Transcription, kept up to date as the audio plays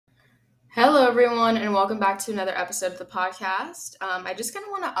Hello, everyone, and welcome back to another episode of the podcast. I just kind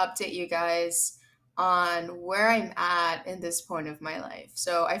of want to update you guys on where I'm at in this point of my life.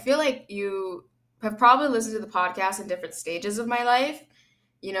 So, I feel like you have probably listened to the podcast in different stages of my life.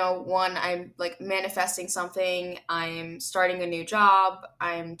 One, I'm like manifesting something, I'm starting a new job,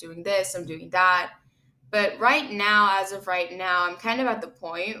 I'm doing this, I'm doing that. But right now, as of right now, I'm kind of at the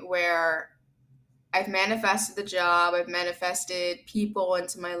point where I've manifested the job, I've manifested people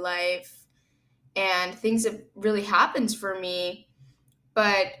into my life and things have really happened for me.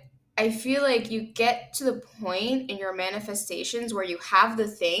 But I feel like you get to the point in your manifestations where you have the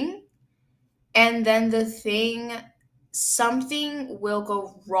thing, and then something will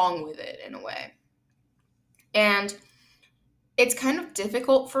go wrong with it in a way. And it's kind of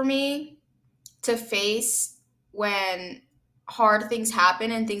difficult for me to face when hard things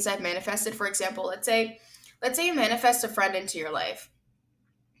happen and things I've manifested. For example, let's say you manifest a friend into your life,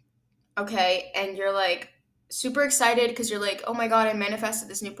 okay, and you're like super excited because you're like, oh my god, I manifested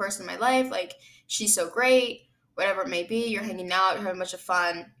this new person in my life, like she's so great, whatever it may be, you're hanging out, you're having a bunch of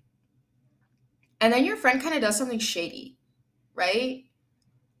fun, and then your friend kind of does something shady, right?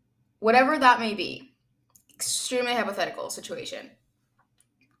 Whatever that may be, extremely hypothetical situation.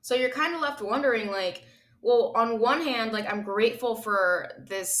 So you're kind of left wondering, like, well, on one hand, like, I'm grateful for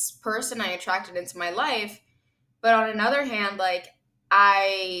this person I attracted into my life, but on another hand, like,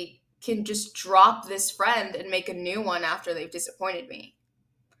 I can just drop this friend and make a new one after they've disappointed me.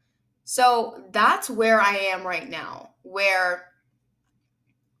 So that's where I am right now, where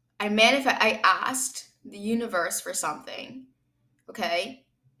I asked the universe for something, okay?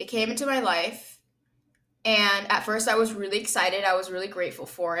 It came into my life, and at first I was really excited, I was really grateful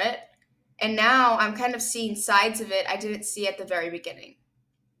for it. And now I'm kind of seeing sides of it I didn't see at the very beginning.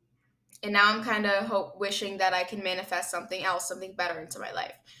 And now I'm kind of wishing that I can manifest something else, something better into my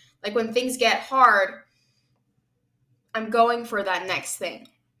life. Like when things get hard, I'm going for that next thing.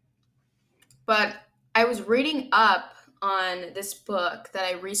 But I was reading up on this book that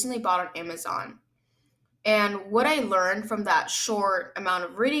I recently bought on Amazon. And what I learned from that short amount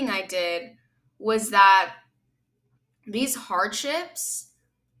of reading I did was that these hardships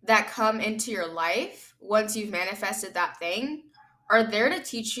that come into your life once you've manifested that thing are there to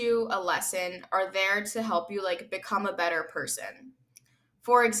teach you a lesson, are there to help you like become a better person.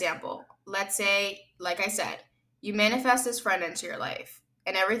 For example, let's say, like I said, you manifest this friend into your life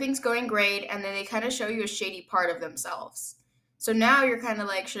and everything's going great, and then they kind of show you a shady part of themselves. So now you're kind of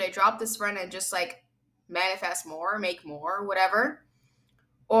like, should I drop this friend and just like manifest more, make more, whatever?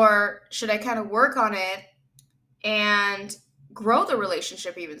 Or should I kind of work on it and grow the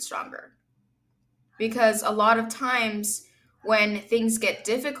relationship even stronger? Because a lot of times when things get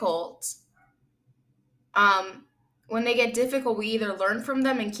difficult, um, when they get difficult, we either learn from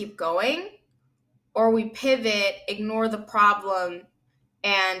them and keep going, or we pivot, ignore the problem,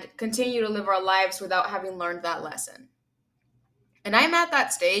 and continue to live our lives without having learned that lesson. And I'm at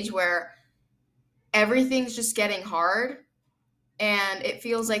that stage where everything's just getting hard, and it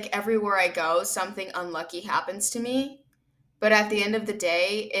feels like everywhere I go, something unlucky happens to me. But at the end of the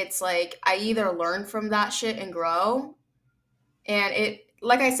day, it's like I either learn from that shit and grow. And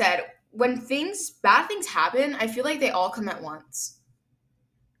like I said, when bad things happen, I feel like they all come at once.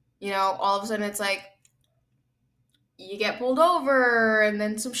 All of a sudden it's like you get pulled over, and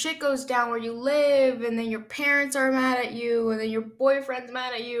then some shit goes down where you live, and then your parents are mad at you, and then your boyfriend's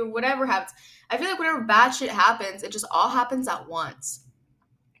mad at you, whatever happens. I feel like whenever bad shit happens, it just all happens at once.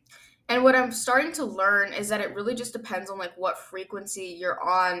 And what I'm starting to learn is that it really just depends on like what frequency you're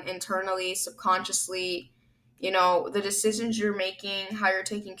on internally, subconsciously, the decisions you're making, how you're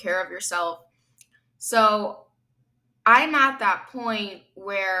taking care of yourself. So I'm at that point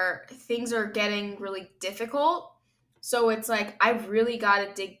where things are getting really difficult. So it's like I've really got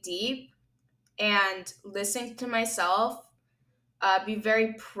to dig deep and listen to myself, be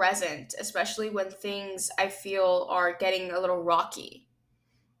very present, especially when things I feel are getting a little rocky.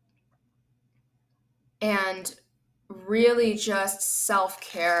 And really just self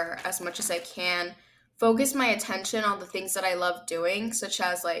care as much as I can. Focus my attention on the things that I love doing, such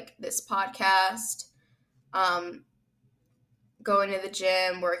as like this podcast, um, going to the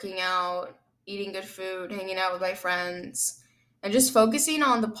gym, working out, eating good food, hanging out with my friends, and just focusing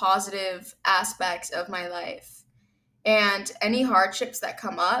on the positive aspects of my life. And any hardships that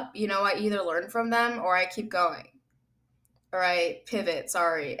come up, I either learn from them or I keep going. Or I pivot,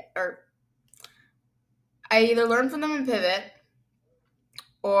 sorry. Or I either learn from them and pivot,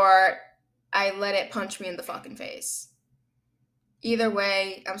 or I let it punch me in the fucking face. Either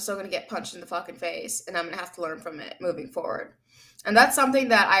way, I'm still going to get punched in the fucking face, and I'm going to have to learn from it moving forward. And that's something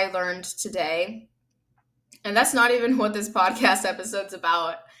that I learned today. And that's not even what this podcast episode's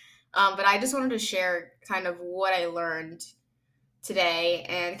about. But I just wanted to share kind of what I learned today.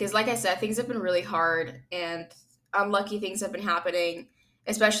 And because, like I said, things have been really hard and unlucky things have been happening,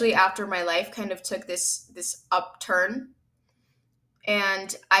 especially after my life kind of took this upturn.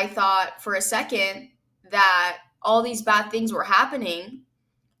 And I thought for a second that all these bad things were happening,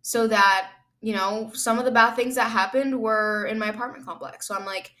 so that, some of the bad things that happened were in my apartment complex. So I'm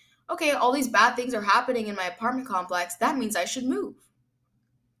like, okay, all these bad things are happening in my apartment complex. That means I should move.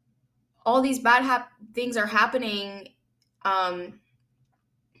 All these things are happening um,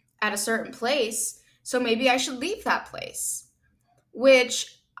 at a certain place. So maybe I should leave that place.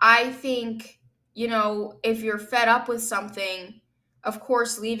 Which I think, if you're fed up with something, of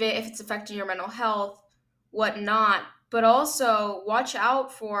course, leave it if it's affecting your mental health, whatnot. But also watch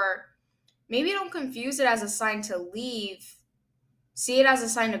out for, maybe don't confuse it as a sign to leave. See it as a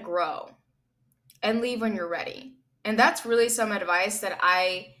sign to grow and leave when you're ready. And that's really some advice that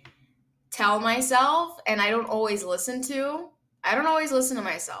I tell myself and I don't always listen to. I don't always listen to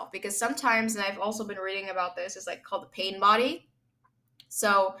myself because sometimes, and I've also been reading about this, it's like called the pain body.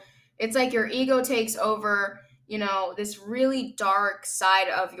 So it's like your ego takes over, this really dark side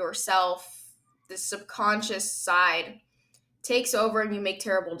of yourself, this subconscious side takes over and you make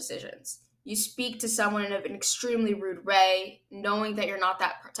terrible decisions. You speak to someone in an extremely rude way, knowing that you're not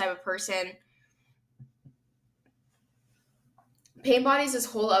that type of person. Pain body is this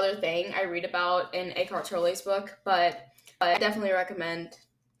whole other thing I read about in Eckhart Tolle's book, but I definitely recommend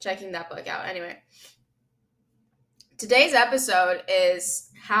checking that book out. Anyway, today's episode is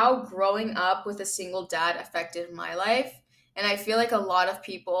how growing up with a single dad affected my life. And I feel like a lot of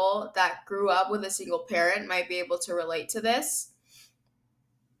people that grew up with a single parent might be able to relate to this.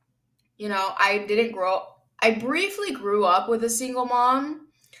 I briefly grew up with a single mom,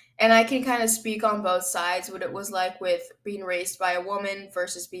 and I can kind of speak on both sides what it was like with being raised by a woman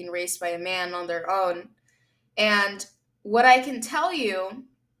versus being raised by a man on their own. And what I can tell you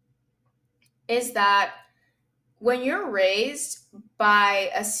is that when you're raised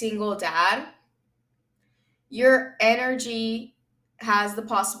by a single dad, your energy has the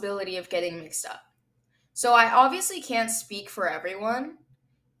possibility of getting mixed up. So I obviously can't speak for everyone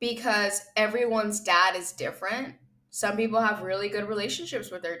because everyone's dad is different. Some people have really good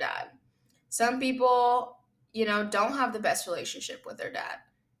relationships with their dad. Some people, don't have the best relationship with their dad.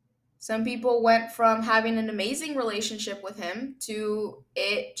 Some people went from having an amazing relationship with him to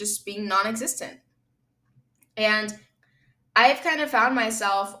it just being non existent. And I've kind of found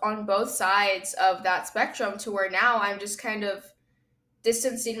myself on both sides of that spectrum to where now I'm just kind of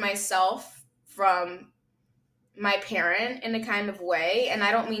distancing myself from my parent in a kind of way. And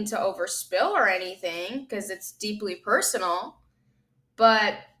I don't mean to overspill or anything because it's deeply personal,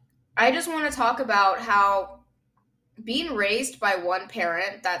 but I just want to talk about how being raised by one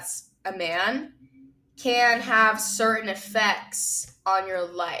parent that's a man can have certain effects on your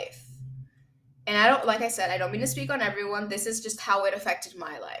life. And like I said, I don't mean to speak on everyone. This is just how it affected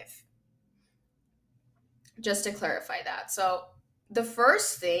my life. Just to clarify that. So, the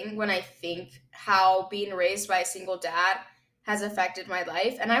first thing when I think how being raised by a single dad has affected my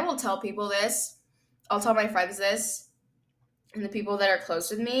life, and I will tell people this, I'll tell my friends this, and the people that are close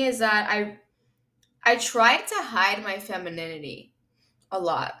with me, is that I tried to hide my femininity a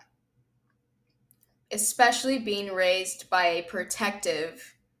lot, especially being raised by a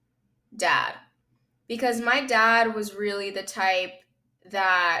protective dad. Because my dad was really the type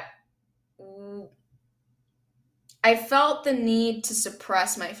that I felt the need to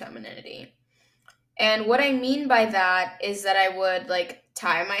suppress my femininity. And what I mean by that is that I would like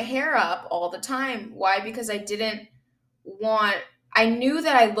tie my hair up all the time. Why? Because I knew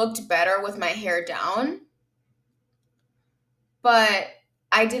that I looked better with my hair down, but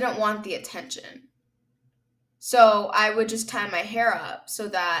I didn't want the attention. So I would just tie my hair up so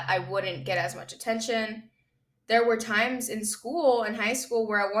that I wouldn't get as much attention. There were times in school, in high school,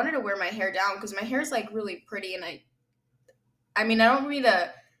 where I wanted to wear my hair down because my hair is like really pretty, and I mean, I don't mean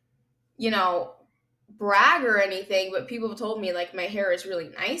to, brag or anything, but people have told me like my hair is really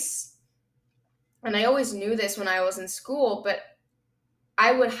nice. And I always knew this when I was in school, but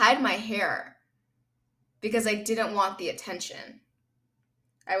I would hide my hair because I didn't want the attention.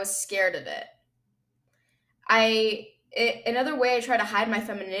 I was scared of it. Another way I try to hide my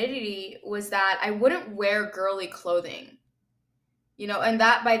femininity was that I wouldn't wear girly clothing. And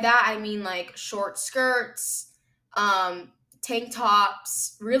by that I mean like short skirts, tank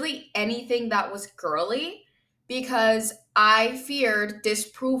tops, really anything that was girly, because I feared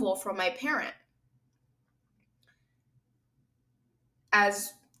disapproval from my parent.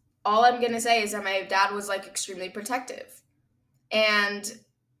 as all I'm going to say is that my dad was like extremely protective. And,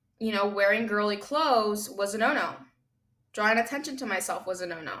 wearing girly clothes was a no no. Drawing attention to myself was a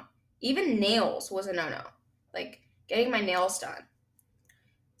no no. Even nails was a no no. Like getting my nails done.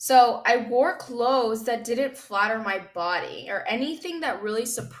 So I wore clothes that didn't flatter my body or anything that really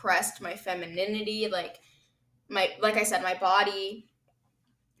suppressed my femininity, like I said, my body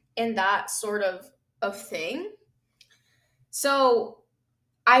and that sort of thing. So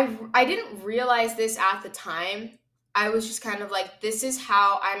I didn't realize this at the time. I was just kind of like, this is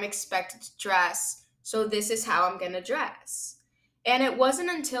how I'm expected to dress, so this is how I'm gonna dress. And it wasn't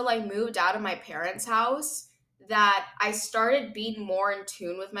until I moved out of my parents' house that I started being more in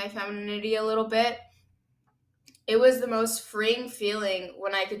tune with my femininity a little bit. It was the most freeing feeling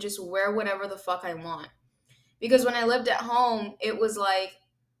when I could just wear whatever the fuck I want. Because when I lived at home, it was like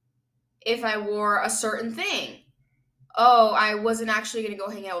if I wore a certain thing, oh, I wasn't actually going to go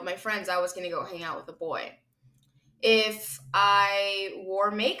hang out with my friends. I was going to go hang out with a boy. If I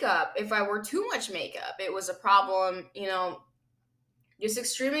wore makeup, if I wore too much makeup, it was a problem, just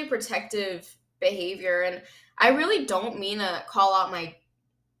extremely protective behavior. And I really don't mean to call out my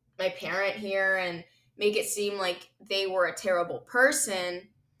parent here and make it seem like they were a terrible person,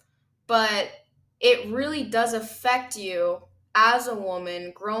 but it really does affect you as a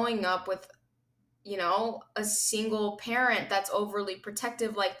woman growing up with a single parent that's overly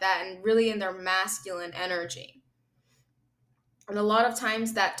protective like that and really in their masculine energy. And a lot of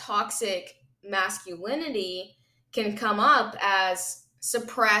times that toxic masculinity can come up as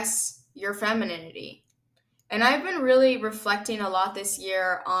suppress your femininity. And I've been really reflecting a lot this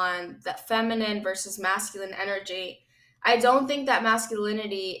year on the feminine versus masculine energy. I don't think that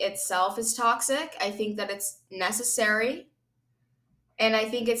masculinity itself is toxic. I think that it's necessary. And I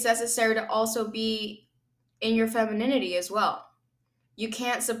think it's necessary to also be in your femininity as well. You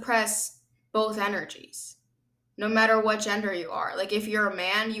can't suppress both energies, no matter what gender you are. Like if you're a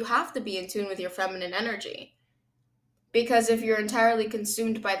man, you have to be in tune with your feminine energy. Because if you're entirely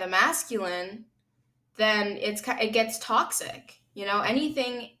consumed by the masculine, then it gets toxic.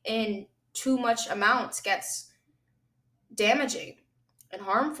 Anything in too much amounts gets damaging and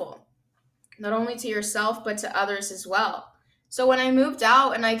harmful, not only to yourself but to others as well. So when I moved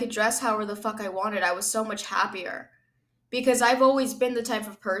out and I could dress however the fuck I wanted, I was so much happier because I've always been the type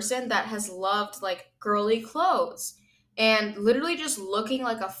of person that has loved like girly clothes and literally just looking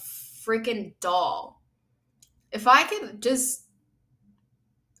like a freaking doll. If I could just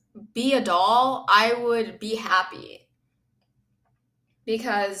be a doll, I would be happy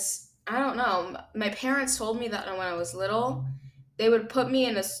because I don't know. My parents told me that when I was little, they would put me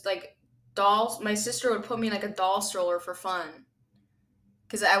in a like dolls. My sister would put me in like a doll stroller for fun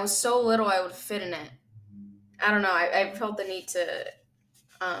because I was so little, I would fit in it. I don't know. I felt the need to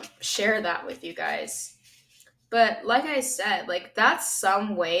share that with you guys. But like I said, like that's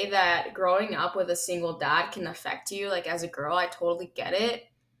some way that growing up with a single dad can affect you. Like as a girl, I totally get it.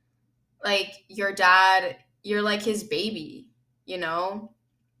 Like your dad, you're like his baby, you know?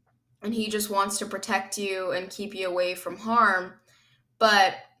 And he just wants to protect you and keep you away from harm.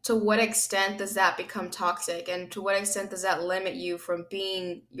 But to what extent does that become toxic? And to what extent does that limit you from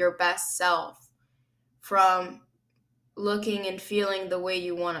being your best self? From looking and feeling the way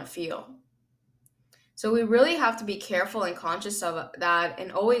you want to feel? So we really have to be careful and conscious of that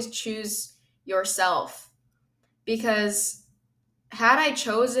and always choose yourself. Because had I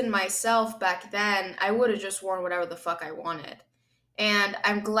chosen myself back then, I would have just worn whatever the fuck I wanted. And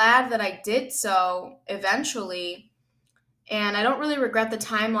I'm glad that I did so eventually. And I don't really regret the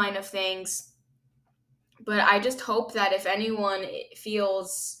timeline of things, but I just hope that if anyone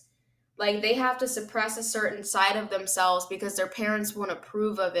feels like they have to suppress a certain side of themselves because their parents won't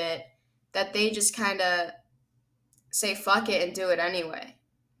approve of it, that they just kind of say fuck it and do it anyway.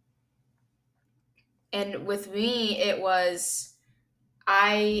 And with me, it was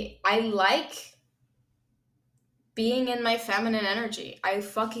I like being in my feminine energy. I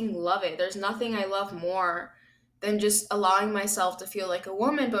fucking love it. There's nothing I love more than just allowing myself to feel like a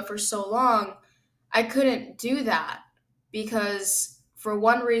woman, but for so long I couldn't do that because for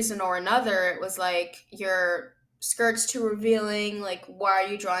one reason or another it was like your skirt's too revealing, like why are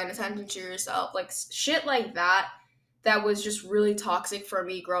you drawing attention to yourself? Like shit like that that was just really toxic for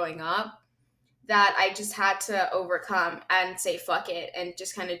me growing up that I just had to overcome and say fuck it and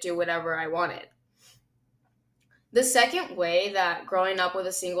just kind of do whatever I wanted. The second way that growing up with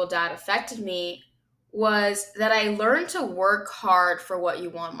a single dad affected me was that I learned to work hard for what you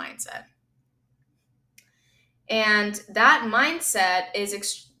want mindset. And that mindset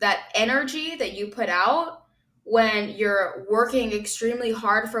is that energy that you put out when you're working extremely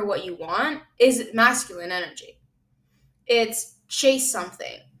hard for what you want is masculine energy. It's chase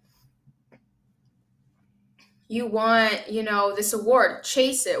something. You want, this award,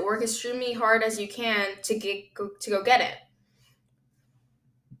 chase it, work extremely hard as you can to go get it.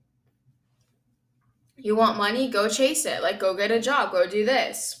 You want money, go chase it. Like, go get a job, go do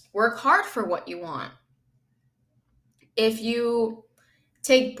this. Work hard for what you want. If you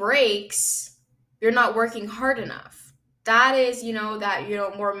take breaks, you're not working hard enough. That is,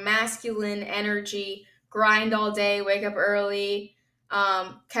 more masculine energy, grind all day, wake up early,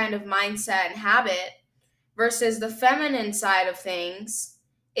 kind of mindset and habit, versus the feminine side of things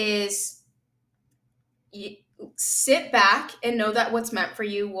is you sit back and know that what's meant for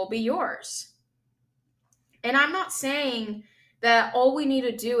you will be yours. And I'm not saying that all we need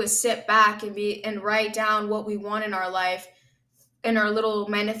to do is sit back and write down what we want in our life in our little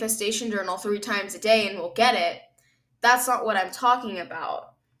manifestation journal 3 times a day and we'll get it. That's not what I'm talking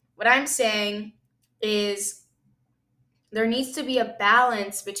about. What I'm saying is there needs to be a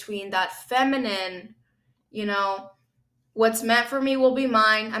balance between that feminine, what's meant for me will be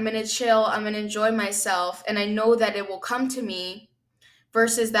mine. I'm going to chill. I'm going to enjoy myself. And I know that it will come to me,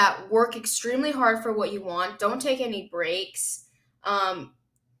 versus that work extremely hard for what you want. Don't take any breaks.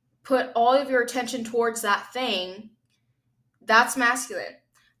 Put all of your attention towards that thing. That's masculine.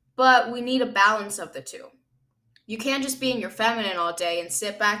 But we need a balance of the two. You can't just be in your feminine all day and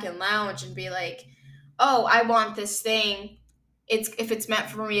sit back and lounge and be like, oh, I want this thing. If it's meant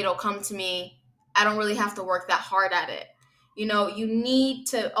for me, it'll come to me. I don't really have to work that hard at it. You need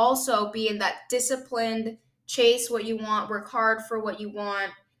to also be in that disciplined, chase what you want, work hard for what you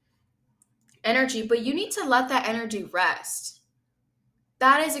want energy, but you need to let that energy rest.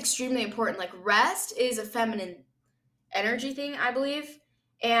 That is extremely important. Like, rest is a feminine energy thing, I believe.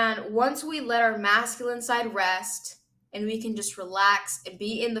 And once we let our masculine side rest and we can just relax and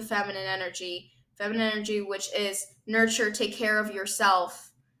be in the feminine energy, which is nurture, take care of yourself,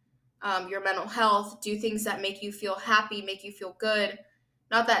 your mental health, do things that make you feel happy, make you feel good.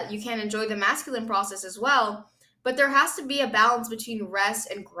 Not that you can't enjoy the masculine process as well, but there has to be a balance between rest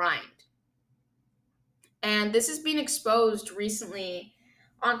and grind. And this has been exposed recently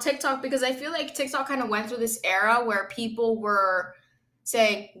on TikTok because I feel like TikTok kind of went through this era where people were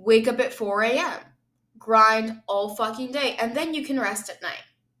saying, wake up at 4 a.m., grind all fucking day, and then you can rest at night.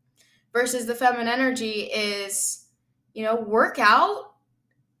 Versus the feminine energy is, work out,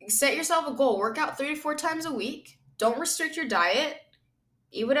 set yourself a goal, work out 3 to 4 times a week. Don't restrict your diet,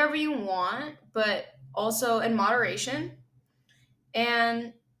 eat whatever you want, but also in moderation,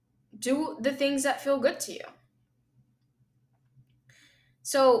 and do the things that feel good to you.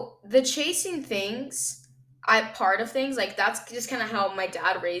 So the chasing things, part of things, like that's just kind of how my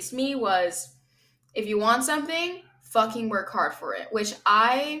dad raised me was, if you want something, fucking work hard for it, which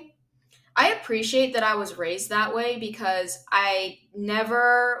I appreciate that I was raised that way because I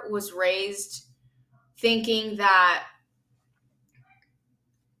never was raised thinking that,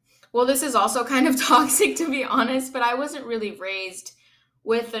 well, this is also kind of toxic to be honest, but I wasn't really raised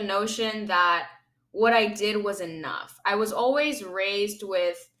with the notion that what I did was enough. I was always raised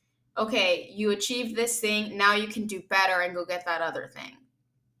with, okay, you achieved this thing, now you can do better and go get that other thing.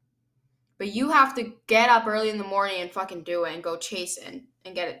 But you have to get up early in the morning and fucking do it and go chase it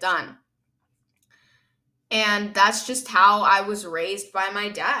and get it done. And that's just how I was raised by my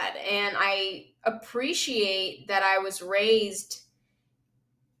dad. And I appreciate that I was raised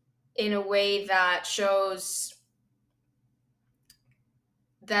in a way that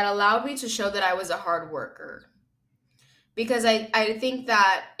allowed me to show that I was a hard worker. Because I think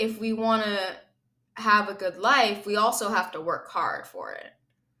that if we want to have a good life, we also have to work hard for it.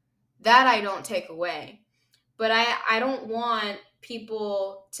 That I don't take away. But I don't want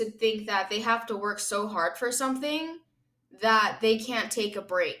people to think that they have to work so hard for something that they can't take a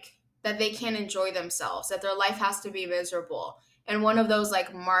break, that they can't enjoy themselves, that their life has to be miserable. And one of those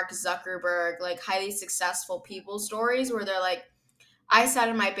like Mark Zuckerberg, like highly successful people stories where they're like, I sat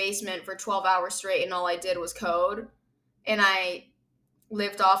in my basement for 12 hours straight and all I did was code. And I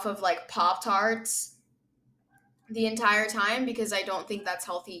lived off of like Pop-Tarts the entire time because I don't think that's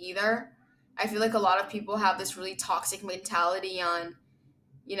healthy either. I feel like a lot of people have this really toxic mentality on,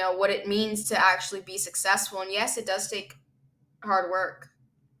 what it means to actually be successful. And yes, it does take hard work,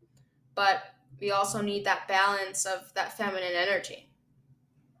 but we also need that balance of that feminine energy.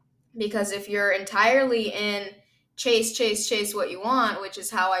 Because if you're entirely in chase what you want, which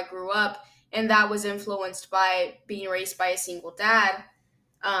is how I grew up, and that was influenced by being raised by a single dad,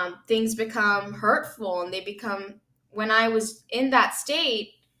 things become hurtful and they become, when I was in that state,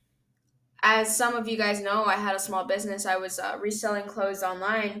 As some of you guys know, I had a small business. I was reselling clothes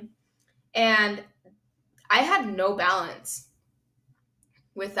online, and I had no balance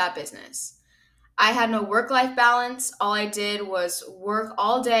with that business. I had no work life balance. All I did was work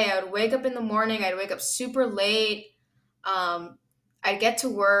all day. I would wake up in the morning, I'd wake up super late. Um, I'd get to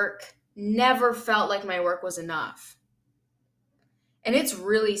work, never felt like my work was enough. And it's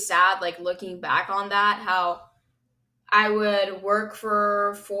really sad, like looking back on that, how I would work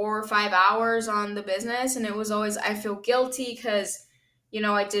for 4 or 5 hours on the business, and it was always, I feel guilty because,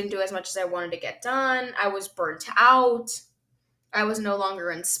 I didn't do as much as I wanted to get done. I was burnt out. I was no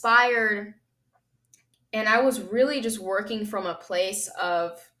longer inspired. And I was really just working from a place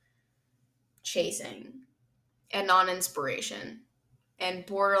of chasing and non inspiration and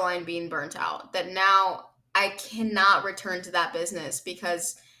borderline being burnt out. That now I cannot return to that business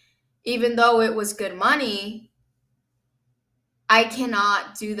because even though it was good money, I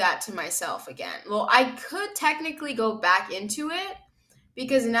cannot do that to myself again. Well, I could technically go back into it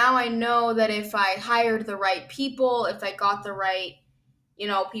because now I know that if I hired the right people, if I got the right,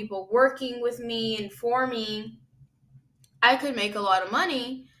 people working with me and for me, I could make a lot of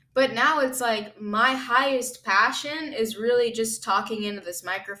money. But now it's like my highest passion is really just talking into this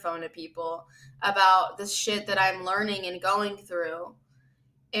microphone to people about the shit that I'm learning and going through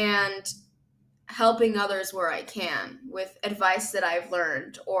and helping others where I can with advice that I've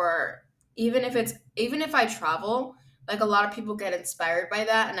learned. Or even if I travel, like a lot of people get inspired by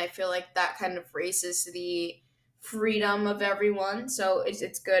that, and I feel like that kind of raises the freedom of everyone. So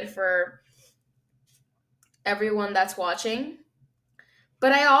it's good for everyone that's watching.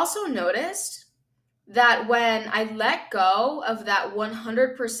 But I also noticed that when I let go of that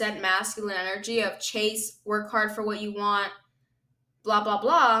 100% masculine energy of chase, work hard for what you want, blah, blah,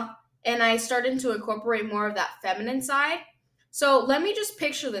 blah, and I started to incorporate more of that feminine side. So let me just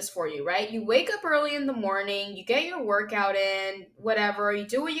picture this for you, right? You wake up early in the morning, you get your workout in, whatever, you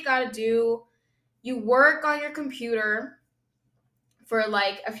do what you gotta do, you work on your computer for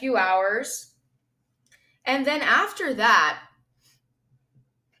like a few hours, and then after that,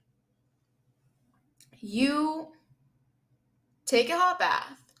 you take a hot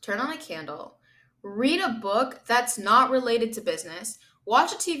bath, turn on a candle, read a book that's not related to business,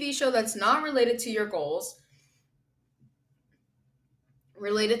 watch a TV show that's not related to your goals,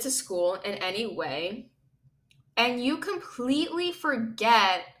 related to school in any way, and you completely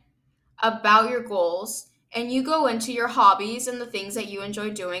forget about your goals and you go into your hobbies and the things that you enjoy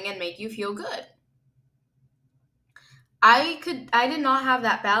doing and make you feel good. I did not have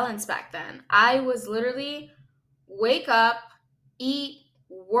that balance back then. I was literally wake up, eat,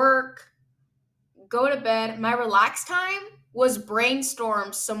 work, go to bed. My relaxed time was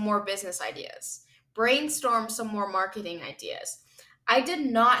brainstorm some more business ideas, brainstorm some more marketing ideas. I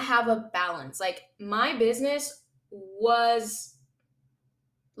did not have a balance. Like my business was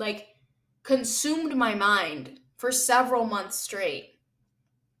like consumed my mind for several months straight.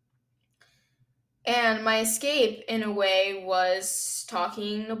 And my escape, in a way, was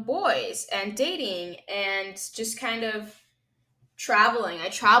talking to boys and dating and just kind of traveling. I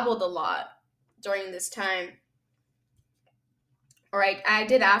traveled a lot during this time, or I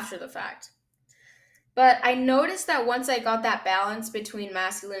did after the fact. But I noticed that once I got that balance between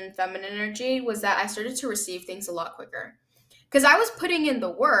masculine and feminine energy, was that I started to receive things a lot quicker. Because I was putting in the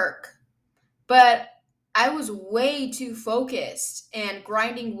work, but I was way too focused and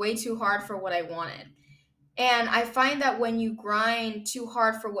grinding way too hard for what I wanted. And I find that when you grind too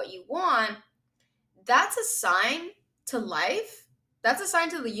hard for what you want, that's a sign to life, that's a sign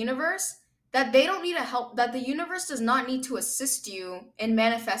to the universe that they don't need a help, that the universe does not need to assist you in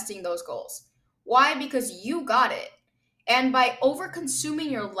manifesting those goals. Why? Because you got it. And by over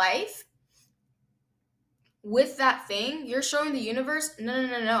consuming your life with that thing, you're showing the universe, no, no,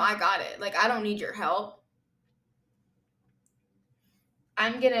 no, no, I got it. Like, I don't need your help.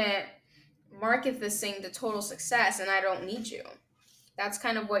 I'm going to market this thing to total success and I don't need you. That's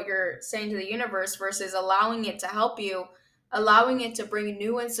kind of what you're saying to the universe versus allowing it to help you, allowing it to bring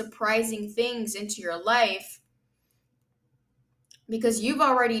new and surprising things into your life because you've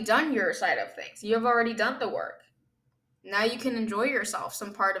already done your side of things. You've already done the work. Now you can enjoy yourself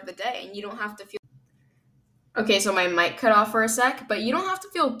some part of the day and you don't have to feel. Okay, so my mic cut off for a sec, but you don't have to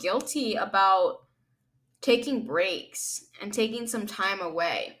feel guilty about taking breaks and taking some time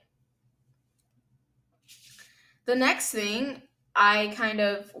away. The next thing I kind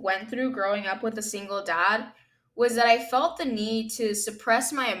of went through growing up with a single dad was that I felt the need to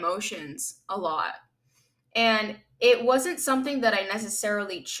suppress my emotions a lot. And it wasn't something that I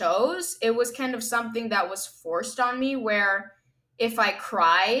necessarily chose. It was kind of something that was forced on me where if I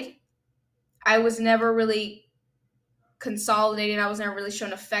cried, I was never really consolidated. I was never really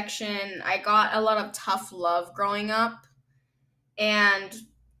shown affection. I got a lot of tough love growing up. And,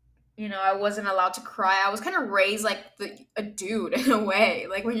 I wasn't allowed to cry. I was kind of raised like a dude in a way.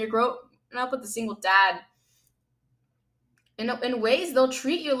 Like when you're growing up with a single dad, in ways they'll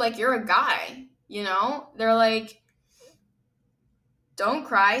treat you like you're a guy. They're like, don't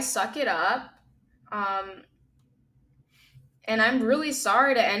cry, suck it up. Um, and I'm really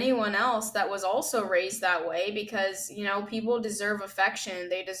sorry to anyone else that was also raised that way because, people deserve affection.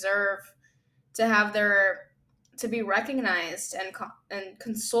 They deserve to have to be recognized and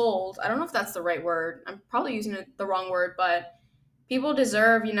consoled. I don't know if that's the right word. I'm probably using the wrong word, but people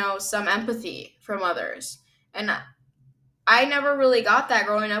deserve, some empathy from others. And I never really got that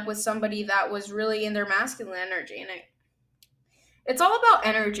growing up with somebody that was really in their masculine energy. And it's all about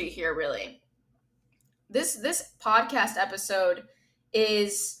energy here, really. This podcast episode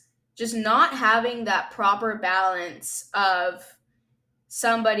is just not having that proper balance of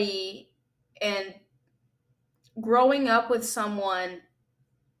somebody and growing up with someone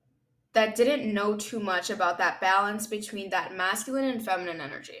that didn't know too much about that balance between that masculine and feminine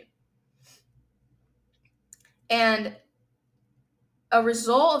energy. And a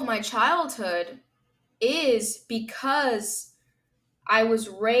result of my childhood is because I was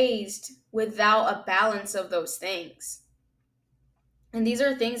raised without a balance of those things. And these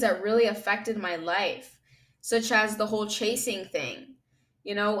are things that really affected my life, such as the whole chasing thing.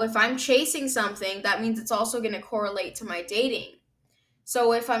 If I'm chasing something, that means it's also going to correlate to my dating.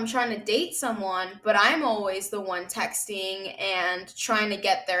 So if I'm trying to date someone, but I'm always the one texting and trying to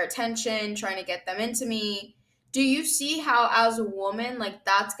get their attention, trying to get them into me, do you see how as a woman, like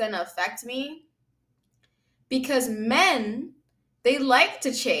that's going to affect me? Because men, they like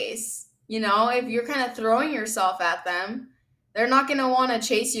to chase. If you're kind of throwing yourself at them, they're not going to want to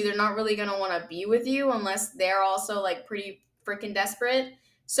chase you. They're not really going to want to be with you unless they're also like pretty freaking desperate.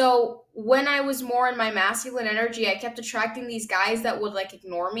 So when I was more in my masculine energy, I kept attracting these guys that would like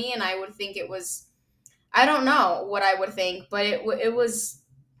ignore me, and I would think it was, I don't know what I would think, but it was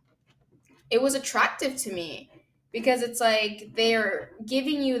attractive to me because it's like they're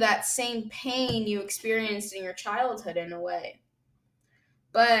giving you that same pain you experienced in your childhood in a way.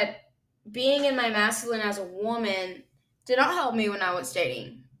 But being in my masculine as a woman did not help me when I was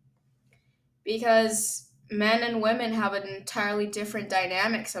dating because men and women have an entirely different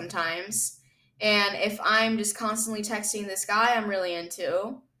dynamic sometimes. And if I'm just constantly texting this guy I'm really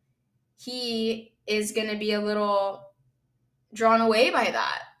into, he is going to be a little drawn away by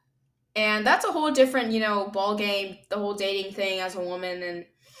that. And that's a whole different, ball game, the whole dating thing as a woman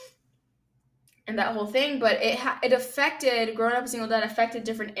and that whole thing. But it affected, growing up a single dad affected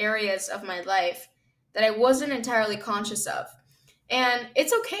different areas of my life that I wasn't entirely conscious of. And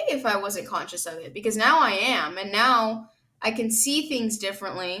it's okay if I wasn't conscious of it because now I am. And now I can see things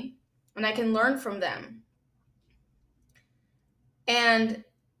differently and I can learn from them. And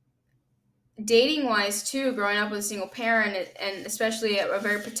dating wise too, growing up with a single parent and especially a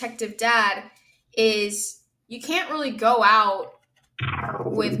very protective dad, is you can't really go out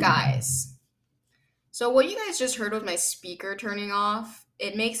with guys. So what you guys just heard was my speaker turning off.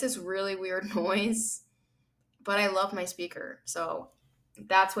 It makes this really weird noise, but I love my speaker, so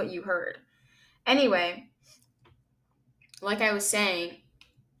that's what you heard. Anyway, like I was saying,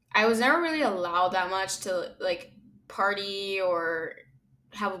 I was never really allowed that much to like party or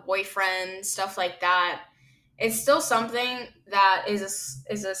have a boyfriend, stuff like that. It's still something that is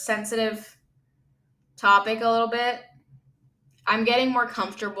a sensitive topic a little bit. I'm getting more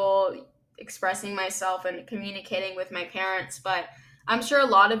comfortable expressing myself and communicating with my parents, but I'm sure a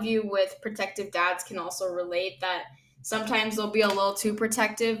lot of you with protective dads can also relate that sometimes they'll be a little too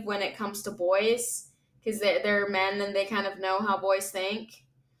protective when it comes to boys because they're men and they kind of know how boys think.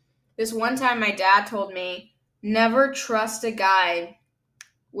 This one time my dad told me, never trust a guy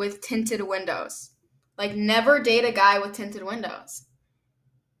with tinted windows. Like, never date a guy with tinted windows.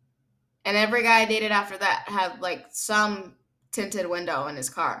 And every guy I dated after that had, like, some tinted window in his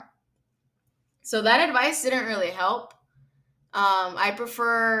car. So that advice didn't really help. I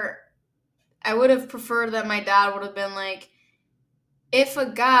would have preferred that my dad would have been like, if a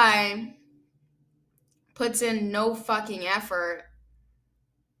guy puts in no fucking effort,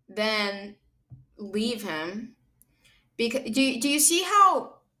 then leave him. Because do you see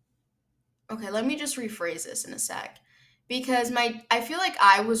how? Okay, let me just rephrase this in a sec. Because I feel like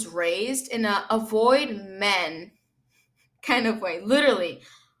I was raised in a avoid men kind of way. Literally,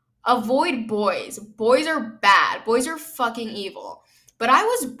 avoid boys. Boys are bad. Boys are fucking evil. But I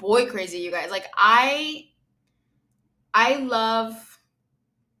was boy crazy, you guys. Like I love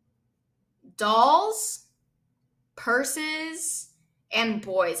dolls, purses, and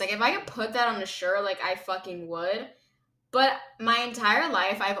boys. Like, if I could put that on a shirt, like, I fucking would. But my entire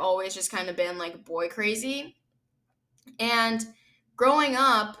life, I've always just kind of been, like, boy crazy. And growing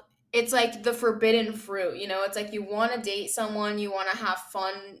up, it's like the forbidden fruit, you know? It's like you want to date someone, you want to have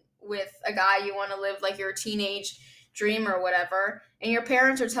fun with a guy, you want to live, like, your teenage dream or whatever. And your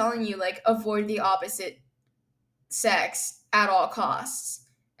parents are telling you, like, avoid the opposite sex at all costs.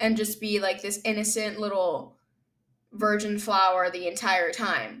 And just be, like, this innocent little virgin flower the entire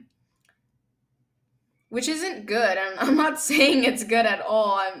time, which isn't good. I'm not saying it's good at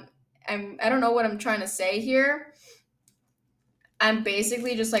all. I don't know what I'm trying to say here. I'm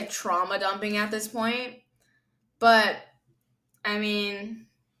basically just like trauma dumping at this point. But I mean,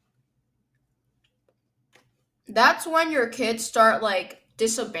 that's when your kids start like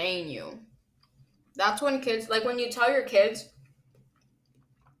disobeying you. That's when kids, like, when you tell your kids,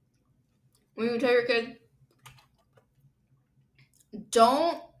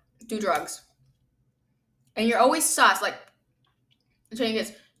 don't do drugs. And you're always sus, like, telling your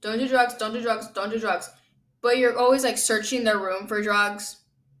kids, don't do drugs, don't do drugs, don't do drugs. But you're always, like, searching their room for drugs.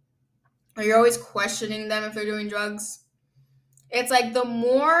 Or you're always questioning them if they're doing drugs. It's like the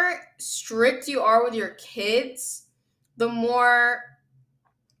more strict you are with your kids, the more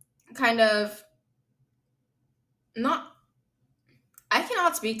kind of I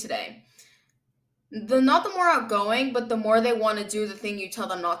cannot speak today. Not the more outgoing, but the more they want to do the thing you tell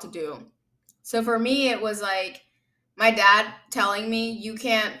them not to do. So for me, it was like my dad telling me, you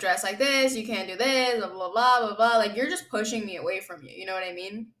can't dress like this, you can't do this, blah, blah, blah, blah, blah. Like, you're just pushing me away from you. You know what I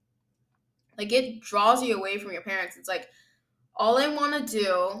mean? Like, it draws you away from your parents. It's like, all I want to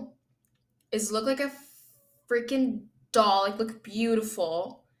do is look like a freaking doll, like, look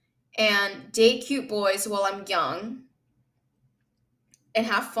beautiful, and date cute boys while I'm young, and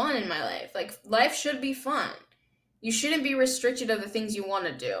have fun in my life. Like, life should be fun. You shouldn't be restricted of the things you want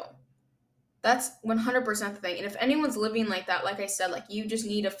to do. That's 100% the thing. And if anyone's living like that, like I said, like, you just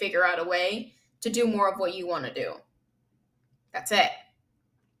need to figure out a way to do more of what you want to do. That's it.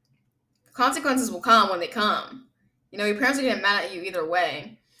 Consequences will come when they come. You know, your parents are getting mad at you either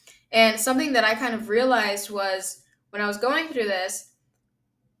way. And something that I kind of realized was when I was going through this,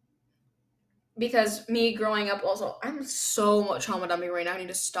 because me growing up also, I'm so much trauma dumping right now. I need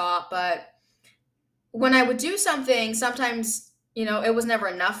to stop. But when I would do something, sometimes, you know, it was never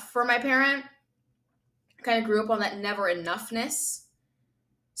enough for my parent. I kind of grew up on that never enoughness.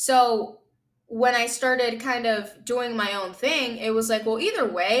 So when I started kind of doing my own thing, it was like, well,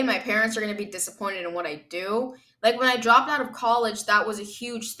 either way, my parents are going to be disappointed in what I do. Like, when I dropped out of college, that was a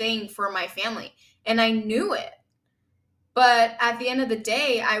huge thing for my family. And I knew it. But at the end of the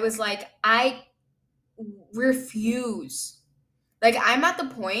day, I was like, I refuse. Like, I'm at the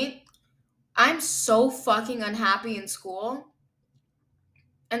point, I'm so fucking unhappy in school.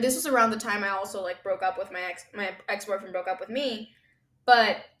 And this was around the time I also, like, broke up with my ex-boyfriend broke up with me.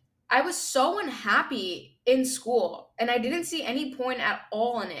 But I was so unhappy in school, and I didn't see any point at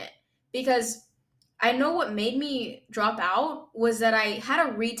all in it, because I know what made me drop out was that I had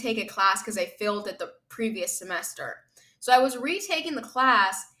to retake a class because I failed it the previous semester. So I was retaking the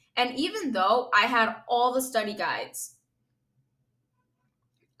class, and even though I had all the study guides,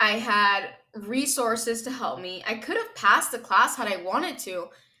 I had resources to help me, I could have passed the class had I wanted to,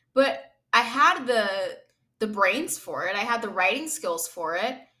 but I had the brains for it. I had the writing skills for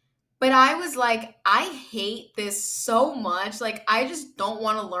it. But I was like, I hate this so much. Like, I just don't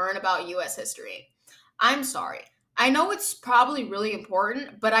want to learn about US history. I'm sorry. I know it's probably really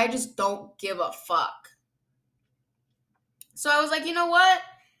important, but I just don't give a fuck. So I was like, you know what?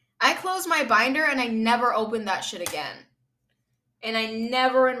 I closed my binder and I never opened that shit again. And I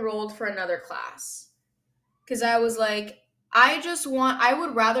never enrolled for another class. Because I was like, I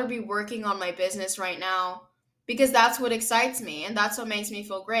would rather be working on my business right now, because that's what excites me and that's what makes me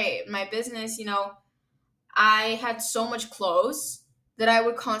feel great. My business, you know, I had so much clothes that I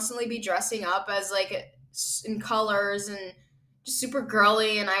would constantly be dressing up as, like, in colors and just super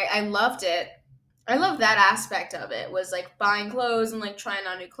girly, and I loved it. I love that aspect of it, was like buying clothes and like trying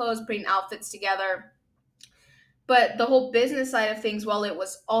on new clothes, putting outfits together. But the whole business side of things, while it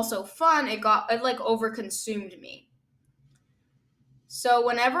was also fun, it like overconsumed me. So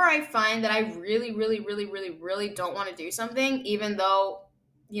whenever I find that I really, really, really, really, really don't want to do something, even though,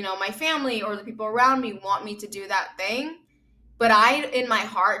 you know, my family or the people around me want me to do that thing, but I, in my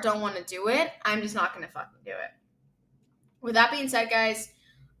heart, don't want to do it, I'm just not going to fucking do it. With that being said, guys,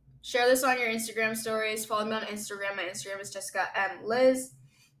 share this on your Instagram stories. Follow me on Instagram. My Instagram is Jessica M. Liz.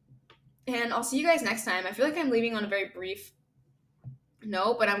 And I'll see you guys next time. I feel like I'm leaving on a very brief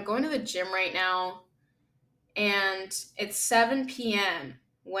No, but I'm going to the gym right now, and it's 7 p.m.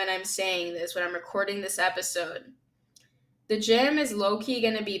 when I'm saying this, when I'm recording this episode. The gym is low key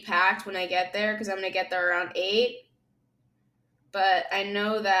going to be packed when I get there because I'm going to get there around 8. But I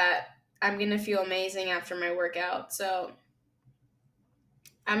know that I'm going to feel amazing after my workout. So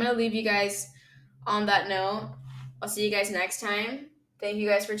I'm going to leave you guys on that note. I'll see you guys next time. Thank you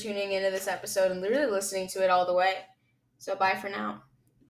guys for tuning into this episode and literally listening to it all the way. So bye for now.